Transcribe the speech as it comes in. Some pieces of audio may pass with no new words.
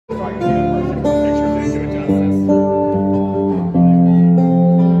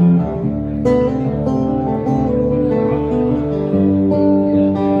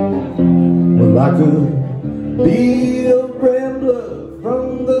Well, I could be a rambler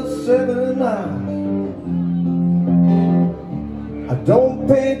from the 79. I don't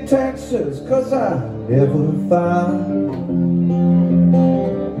pay taxes 'cause I never file.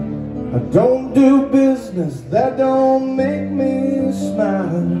 I don't do business that don't make me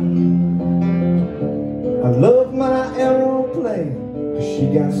smile. I love my aeroplane 'cause she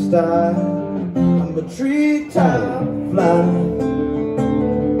got style. I'm a treetop fly.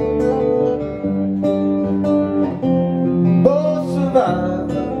 Born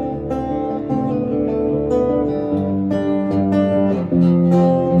survivor.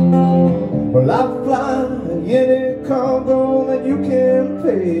 Well, I fly any cargo that you can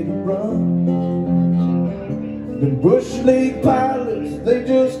pay to run. The bush league pilots, they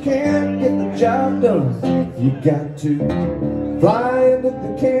just can't get the job done. You got to fly into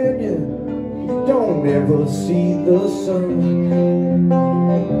the canyon, you don't ever see the sun.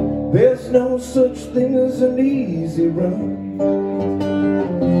 There's no such thing as an easy run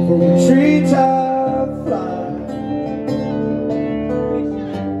from a treetop fly.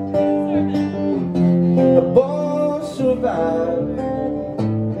 A born survivor.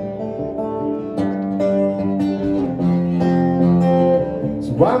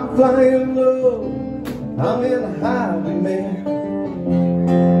 So I'm flying low, I'm in a highwayman.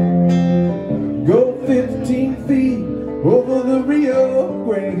 Go 15 feet over the Rio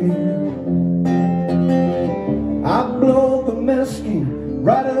Grande. I blow the mesquite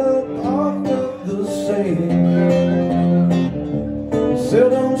right up off of the sand.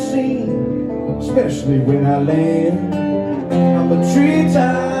 Seldom seen, especially when I land. I'm a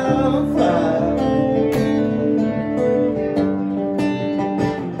treetop fly.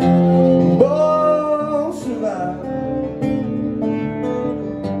 Born survivor.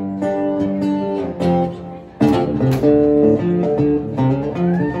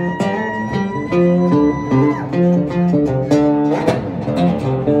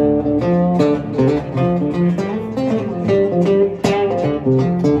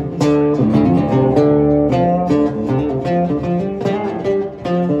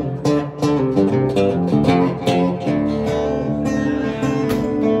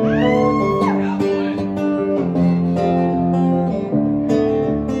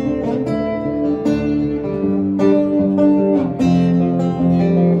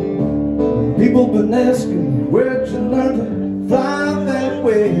 People been asking me, where'd you learn to fly that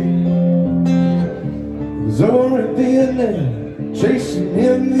way? It was over in Vietnam, chasing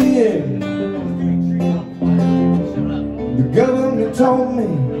in the air. The government taught me,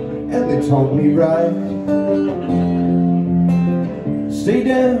 and they taught me right. Stay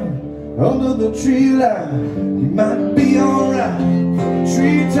down under the tree line, you might be alright.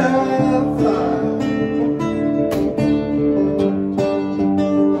 Treetop fly.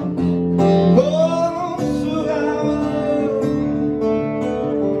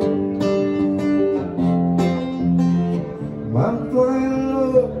 I'm flying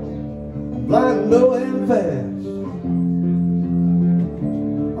low, I'm flying low and fast.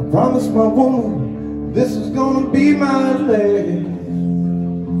 I promised my woman this is gonna be my last.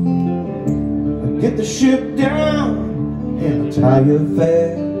 I get the ship down and I tie her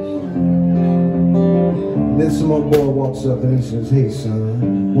fast. And then some old boy walks up and he says, "Hey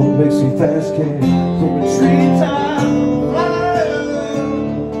son, wanna make some fast cash from a treetop?"